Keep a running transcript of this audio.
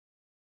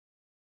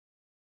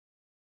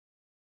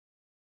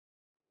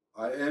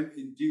I am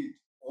indeed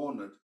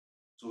honored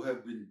to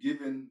have been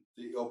given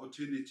the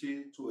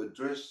opportunity to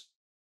address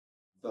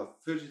the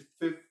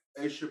 35th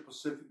Asia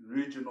Pacific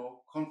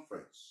Regional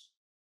Conference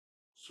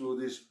through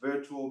this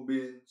virtual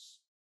means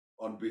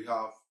on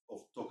behalf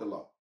of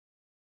TOKELAU.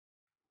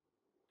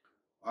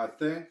 I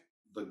thank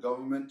the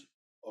government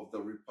of the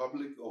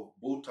Republic of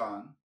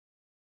Bhutan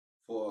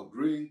for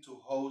agreeing to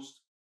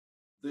host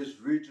this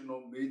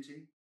regional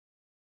meeting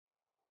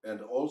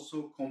and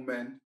also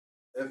commend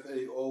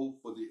FAO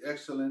for the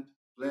excellent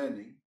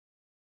planning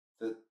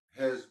that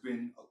has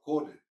been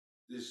accorded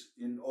this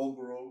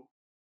inaugural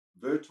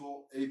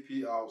virtual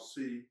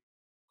APRC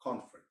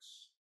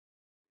conference.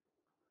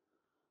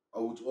 I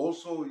would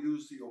also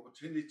use the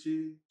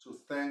opportunity to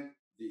thank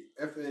the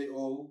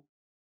FAO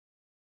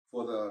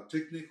for the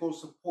technical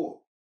support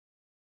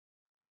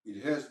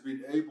it has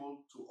been able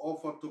to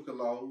offer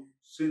TOKELAU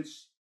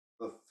since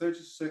the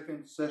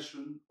 32nd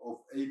session of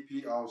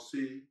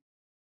APRC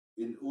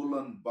in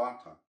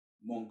Ulaanbaatar,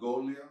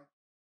 Mongolia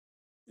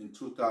in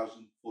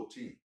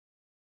 2014.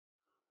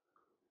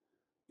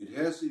 It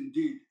has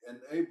indeed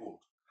enabled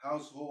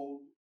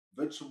household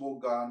vegetable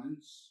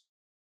gardens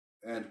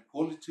and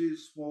quality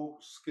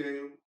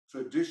small-scale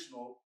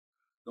traditional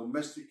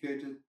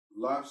domesticated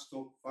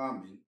livestock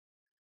farming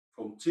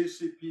from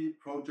TCP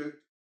project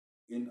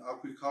in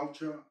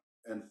agriculture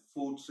and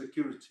food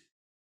security.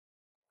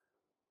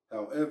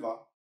 However,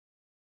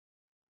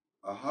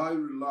 a high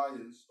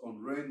reliance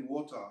on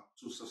rainwater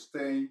to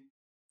sustain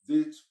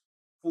these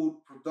food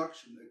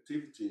production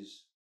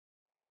activities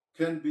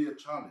can be a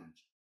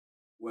challenge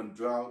when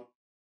drought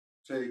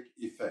take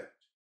effect.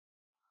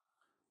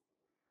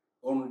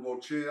 Honorable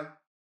Chair,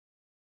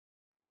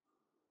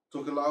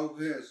 TOKELAU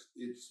has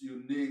its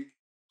unique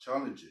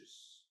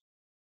challenges.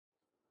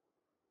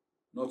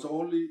 Not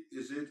only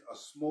is it a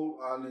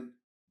small island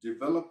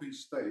developing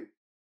state,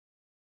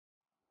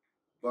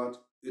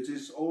 but it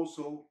is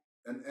also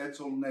an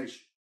atoll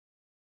nation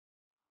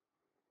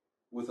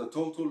with a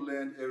total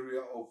land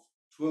area of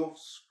 12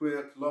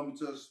 square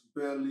kilometers,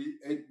 barely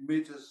 8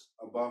 meters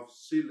above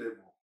sea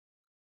level.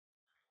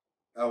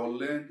 Our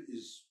land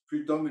is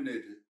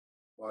predominated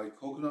by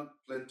coconut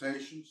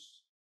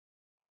plantations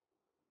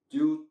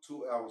due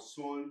to our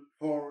soil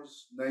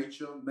porous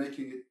nature,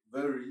 making it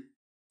very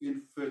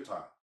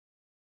infertile.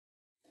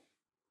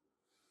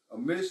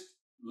 Amidst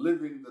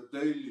living the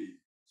daily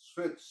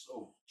threats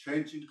of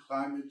changing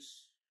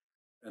climates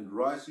and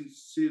rising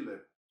sea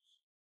levels,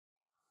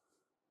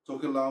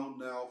 TOKELAU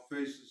now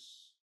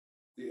faces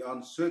the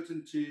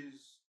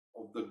uncertainties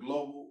of the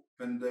global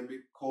pandemic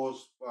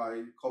caused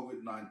by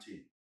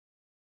COVID-19.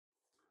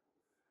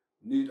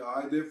 Need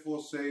I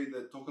therefore say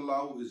that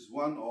TOKELAU is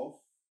one of,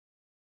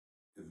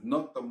 if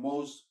not the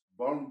most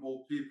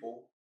vulnerable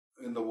people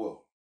in the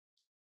world?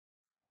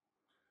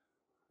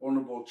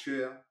 Honorable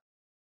Chair,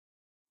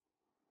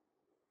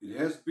 it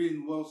has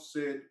been well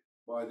said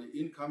by the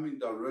incoming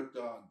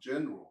Director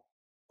General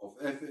of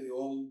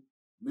FAO,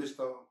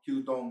 Mr.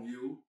 Q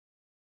Dong-yu,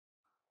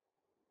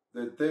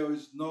 that there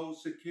is no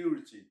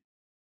security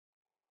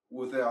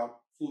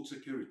without food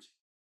security,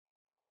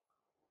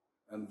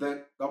 and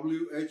that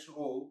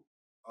WHO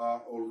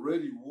are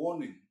already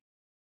warning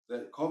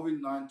that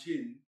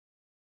COVID-19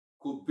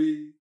 could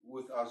be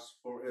with us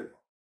forever.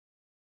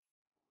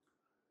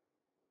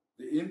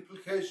 The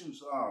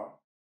implications are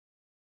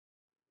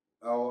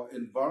our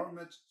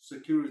environment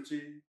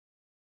security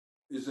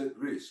is at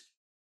risk.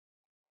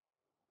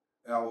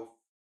 Our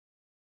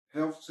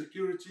health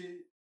security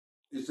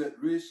is at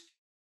risk,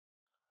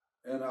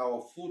 and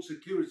our food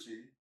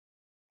security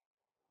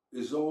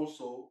is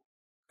also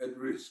at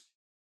risk.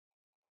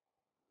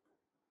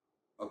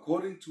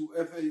 According to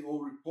FAO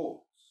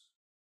reports,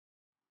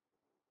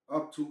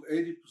 up to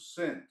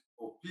 80%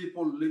 of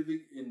people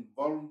living in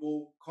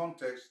vulnerable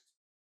contexts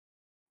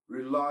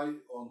rely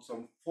on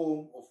some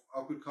form of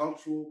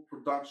agricultural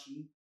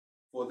production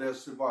for their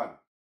survival.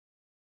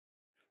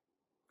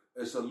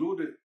 As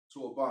alluded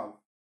to above,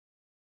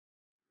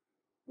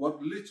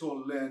 what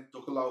little land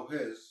TOKELAU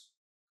has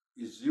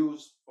is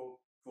used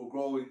for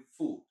growing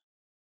food.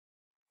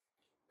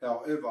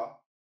 However,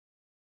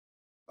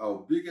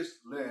 our biggest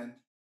land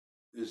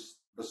is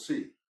the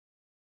sea.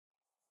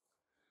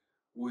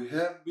 We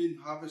have been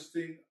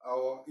harvesting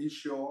our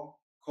inshore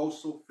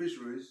coastal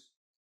fisheries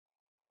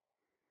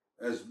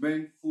as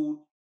main food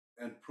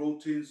and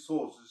protein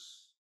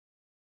sources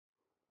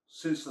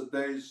since the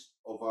days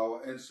of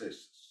our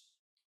ancestors.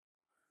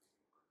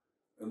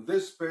 In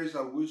this space,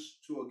 I wish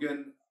to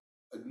again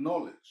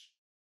acknowledge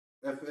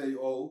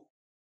FAO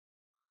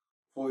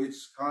for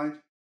its kind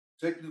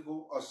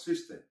technical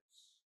assistance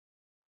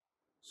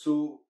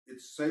through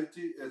its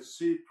Safety at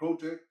Sea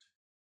project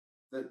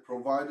that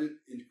provided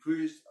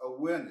increased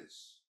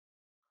awareness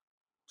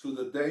to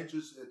the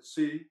dangers at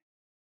sea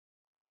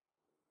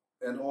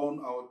and on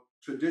our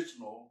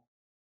traditional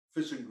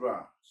fishing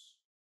grounds.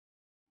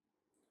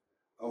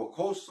 Our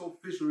coastal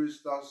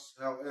fisheries thus,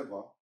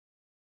 however,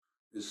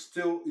 is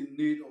still in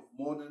need of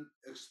modern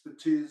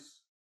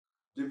expertise,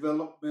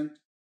 development,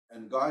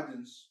 and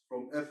guidance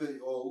from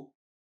FAO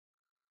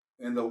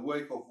in the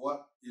wake of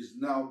what is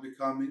now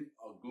becoming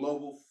a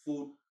global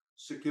food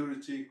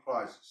security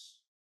crisis.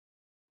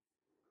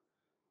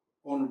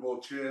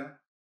 Honorable Chair,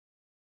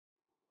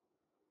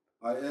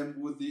 I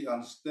am with the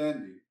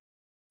understanding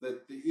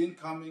that the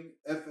incoming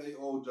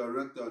FAO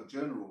Director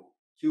General,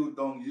 Q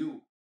Dong-yu,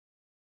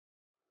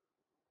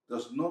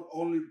 does not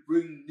only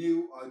bring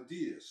new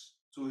ideas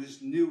to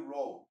his new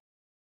role,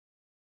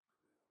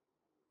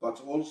 but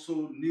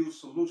also new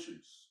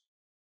solutions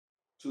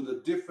to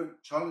the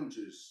different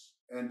challenges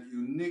and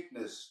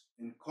uniqueness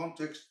in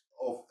context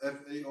of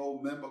FAO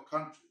member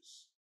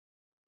countries.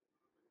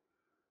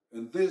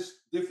 In these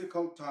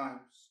difficult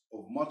times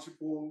of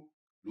multiple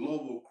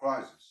global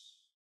crises,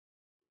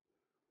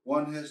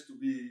 one has to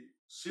be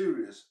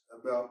serious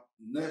about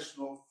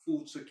national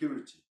food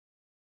security.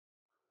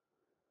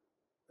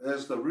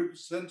 As the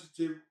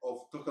representative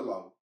of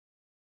TOKELAU,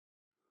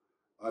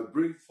 I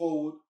bring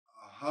forward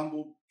a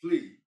humble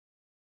plea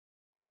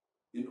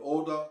in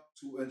order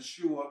to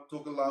ensure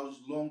Tokelau's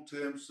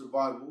long-term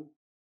survival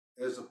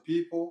as a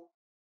people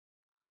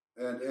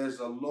and as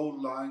a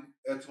low-lying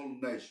atoll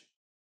nation.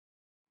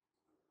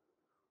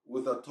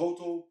 With a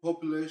total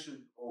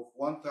population of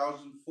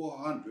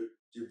 1,400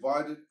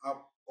 divided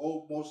up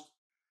almost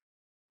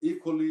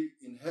equally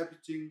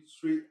inhabiting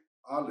 3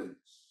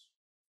 islands,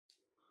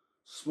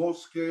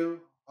 small-scale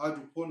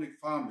hydroponic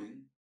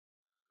farming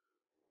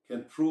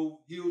can prove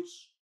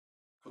huge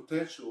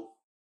potential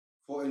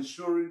for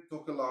ensuring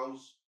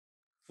Tokelau's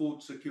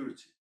food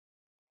security.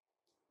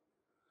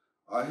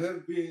 I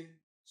have been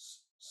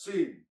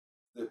seeing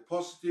the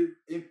positive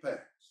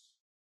impacts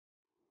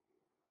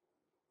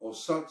of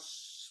such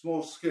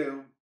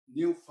small-scale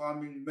new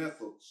farming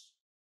methods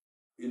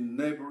in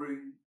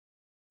neighboring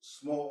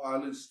small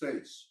island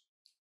states,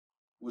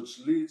 which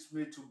leads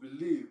me to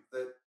believe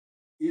that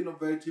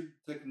innovative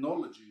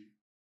technology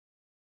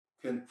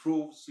can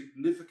prove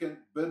significant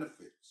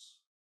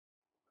benefits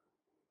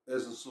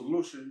as a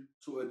solution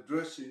to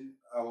addressing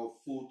our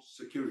food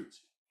security.